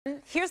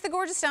here's the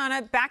gorgeous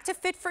Donna, back to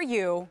fit for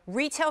you,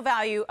 retail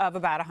value of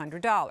about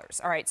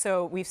 $100. All right,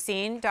 so we've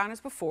seen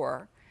Donna's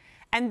before.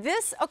 And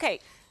this,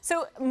 okay,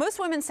 so most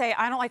women say,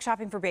 I don't like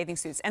shopping for bathing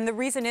suits. And the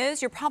reason is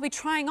you're probably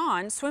trying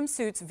on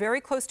swimsuits very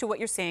close to what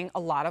you're seeing a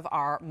lot of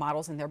our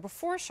models in their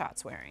before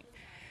shots wearing.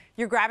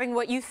 You're grabbing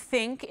what you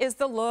think is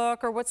the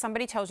look or what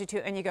somebody tells you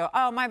to, and you go,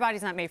 oh, my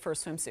body's not made for a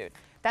swimsuit.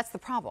 That's the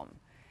problem.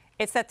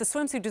 It's that the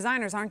swimsuit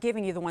designers aren't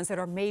giving you the ones that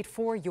are made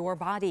for your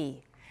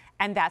body.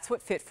 And that's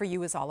what Fit for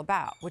You is all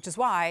about, which is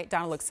why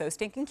Donna looks so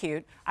stinking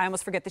cute. I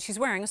almost forget that she's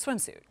wearing a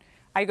swimsuit.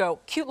 I go,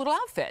 cute little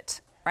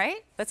outfit,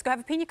 right? Let's go have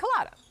a pina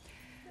colada.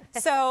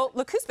 So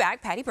look who's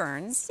back, Patty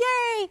Burns,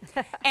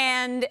 yay!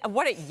 And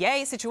what a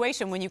yay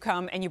situation when you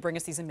come and you bring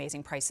us these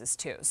amazing prices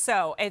too.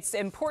 So it's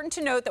important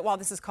to note that while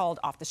this is called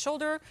off the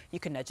shoulder,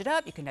 you can nudge it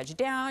up, you can nudge it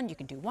down, you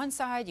can do one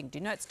side, you can do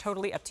no, it's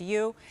totally up to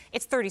you.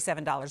 It's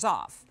 $37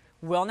 off.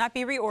 Will not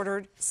be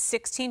reordered,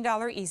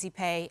 $16 easy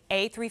pay,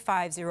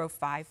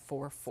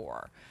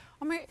 A350544.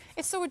 Oh my,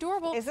 it's so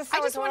adorable. Is this so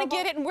I just adorable? want to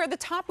get it and wear the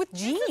top with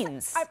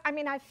jeans. I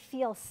mean, I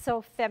feel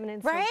so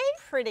feminine, right?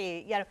 so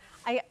pretty. You know,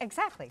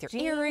 exactly. Your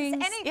jeans, earrings,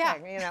 anything. yeah.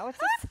 You know, it's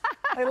just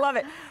I love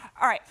it.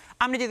 All right,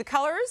 I'm going to do the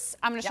colors.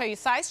 I'm going to show you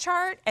size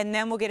chart, and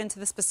then we'll get into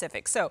the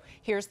specifics. So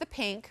here's the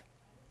pink.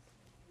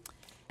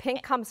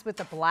 Pink comes with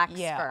the black skirt.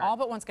 Yeah, all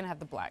but one's going to have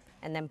the black.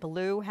 And then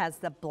blue has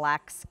the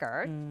black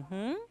skirt.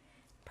 Mm-hmm.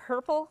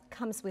 Purple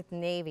comes with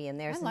navy, and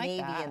there's like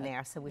navy that. in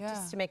there, so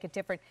just to make it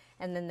different.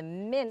 And then the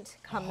mint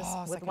comes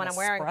with like what an I'm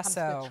wearing comes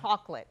espresso. with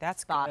chocolate.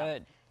 That's bottom.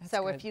 good. That's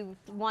so good. if you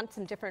want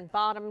some different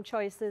bottom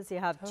choices, you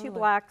have two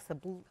blacks,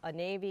 a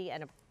navy,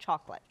 and a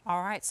chocolate.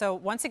 All right, so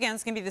once again,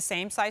 it's going to be the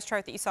same size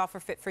chart that you saw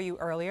for Fit for You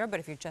earlier, but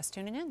if you're just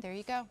tuning in, there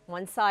you go.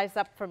 One size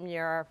up from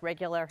your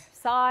regular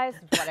size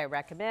is what I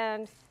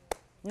recommend.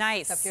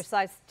 Nice. So if you're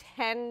size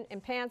 10 in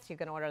pants, you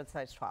can order the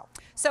size 12.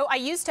 So I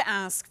used to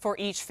ask for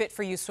each Fit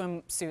for You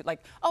swimsuit,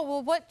 like, oh,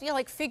 well, what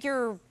like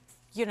figure,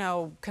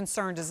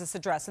 concern does this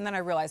address? And then I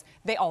realized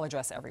they all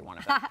address every one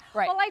of them.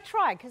 Right. Well, I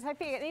try, because I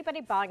figure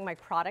anybody buying my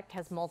product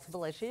has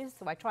multiple issues,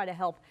 so I try to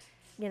help,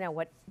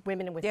 what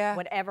women with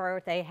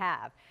whatever they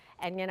have.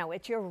 And,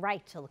 it's your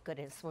right to look good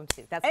in a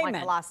swimsuit. That's my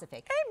philosophy.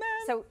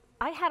 Amen. So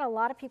I had a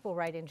lot of people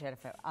write in,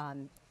 Jennifer,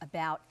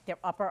 about their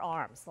upper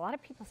arms. A lot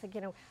of people said,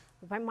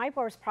 my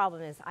worst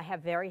problem is I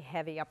have very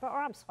heavy upper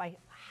arms. So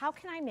how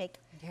can I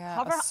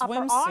cover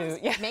upper arms,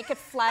 make it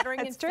flattering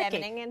and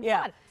feminine and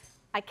fun?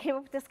 I came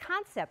up with this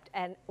concept,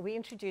 and we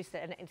introduced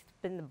it, and it's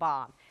been the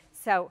bomb.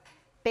 So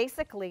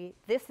basically,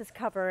 this is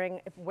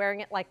covering,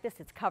 wearing it like this,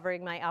 it's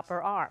covering my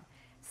upper arm.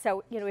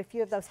 So, if you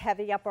have those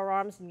heavy upper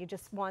arms and you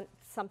just want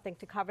something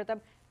to cover them,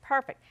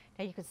 perfect.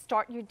 Now you can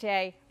start your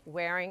day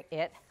wearing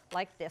it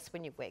like this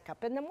when you wake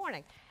up in the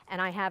morning.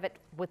 And I have it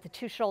with the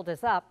two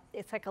shoulders up.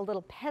 It's like a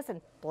little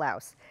peasant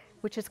blouse,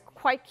 which is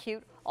quite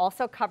cute,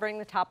 also covering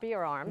the top of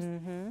your arms.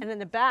 And in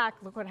the back,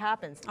 look what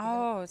happens.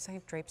 Oh, it's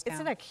like drapes down.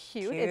 Isn't that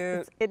cute?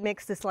 It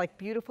makes this like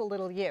beautiful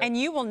little you. And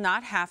you will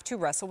not have to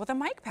wrestle with a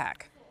mic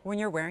pack when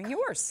you're wearing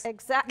yours.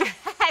 Exactly.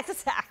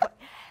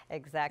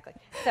 Exactly.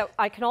 So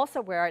I can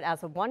also wear it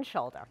as a one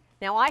shoulder.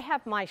 Now I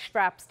have my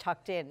straps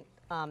tucked in.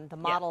 The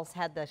models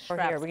had the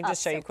straps. Here, we can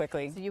just show you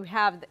quickly. So you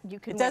can.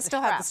 It does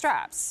still have the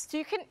straps.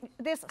 So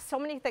there's so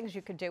many things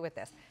you could do with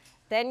this.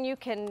 Then you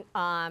can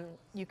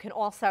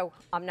also,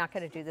 I'm not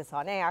going to do this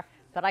on air,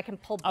 but I can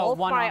pull both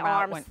my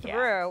arms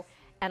through,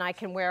 and I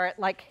can wear it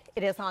like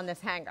it is on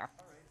this hanger.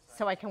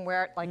 So I can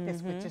wear it like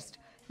this with just,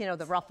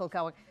 the ruffle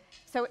going.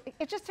 So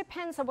it just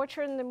depends on what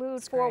you're in the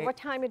mood for, what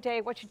time of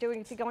day, what you're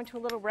doing. If you're going to a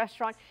little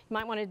restaurant, you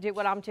might want to do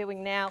what I'm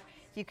doing now.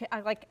 You can,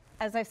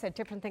 as I said,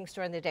 different things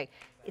during the day.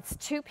 It's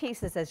two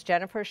pieces, as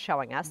Jennifer's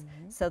showing us.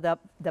 So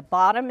the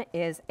bottom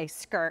is a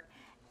skirt,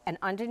 and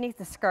underneath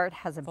the skirt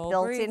has a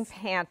built-in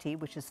panty,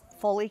 which is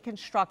fully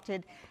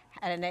constructed,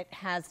 and it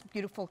has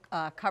beautiful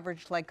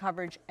coverage, leg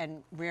coverage,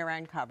 and rear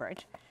end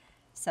coverage.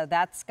 So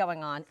that's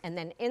going on. And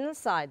then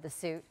inside the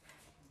suit,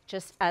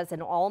 just as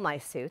in all my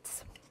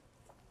suits,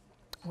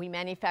 we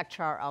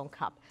manufacture our own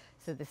cup.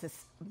 So this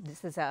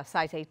is a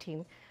size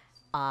 18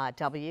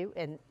 W,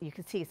 and you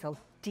can see it's a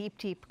deep,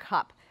 deep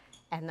cup.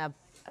 And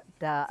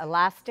the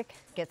elastic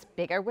gets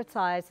bigger with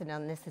size, and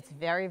on this it's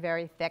very,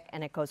 very thick,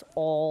 and it goes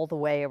all the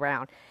way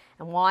around.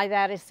 And why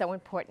that is so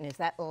important is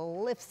that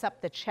lifts up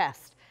the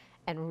chest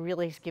and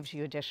really gives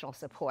you additional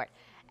support.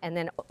 And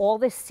then all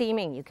this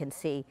seaming you can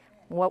see,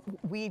 what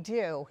we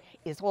do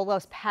is all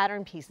those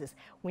pattern pieces,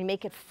 we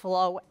make it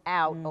flow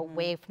out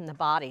away from the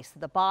body.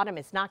 So the bottom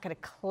is not going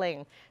to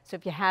cling. So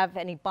if you have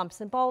any bumps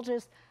and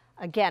bulges,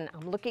 again,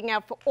 I'm looking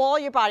out for all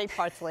your body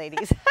parts,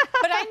 ladies.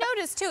 But I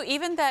noticed too,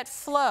 even that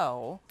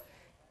flow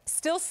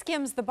still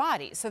skims the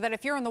body, so that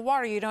if you're in the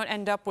water, you don't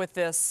end up with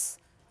this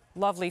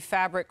lovely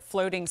fabric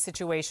floating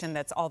situation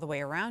that's all the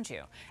way around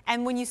you.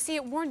 And when you see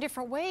it worn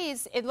different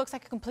ways, it looks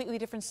like a completely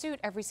different suit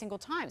every single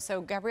time.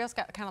 So Gabrielle's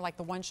got kind of like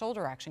the one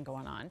shoulder action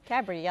going on.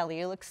 Gabrielle,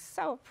 you look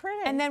so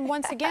pretty. And then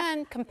once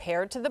again,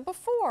 compared to the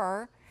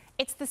before,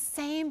 It's the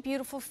same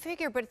beautiful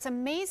figure, but it's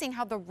amazing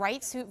how the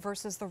right suit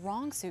versus the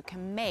wrong suit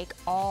can make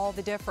all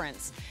the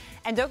difference.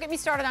 And don't get me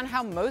started on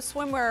how most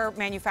swimwear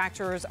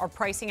manufacturers are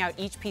pricing out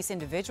each piece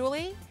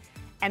individually.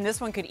 And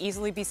this one could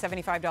easily be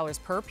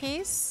 $75 per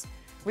piece.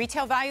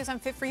 Retail values on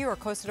Fit For You are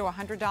closer to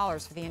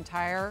 $100 for the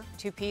entire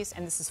two-piece,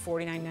 and this is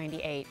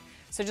 $49.98.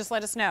 So just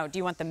let us know. Do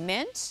you want the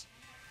mint,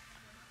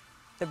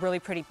 the really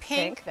pretty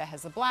pink that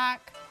has the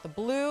black, the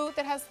blue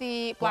that has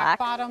the black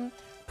bottom,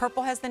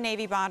 purple has the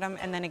navy bottom,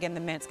 and then again the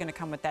mint's going to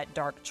come with that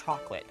dark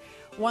chocolate.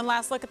 One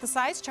last look at the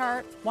size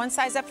chart. One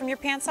size up from your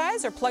pant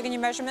size, or plug in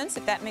your measurements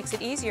if that makes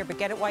it easier, but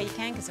get it while you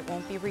can because it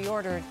won't be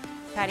reordered.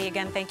 Patty,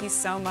 again, thank you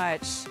so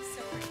much.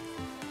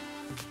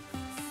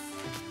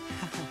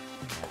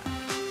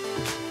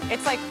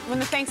 It's like when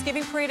the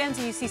Thanksgiving parade ends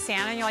and you see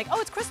Santa and you're like, oh,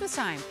 it's Christmas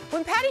time.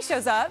 When Patty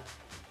shows up,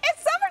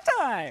 it's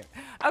summertime.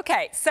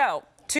 Okay, so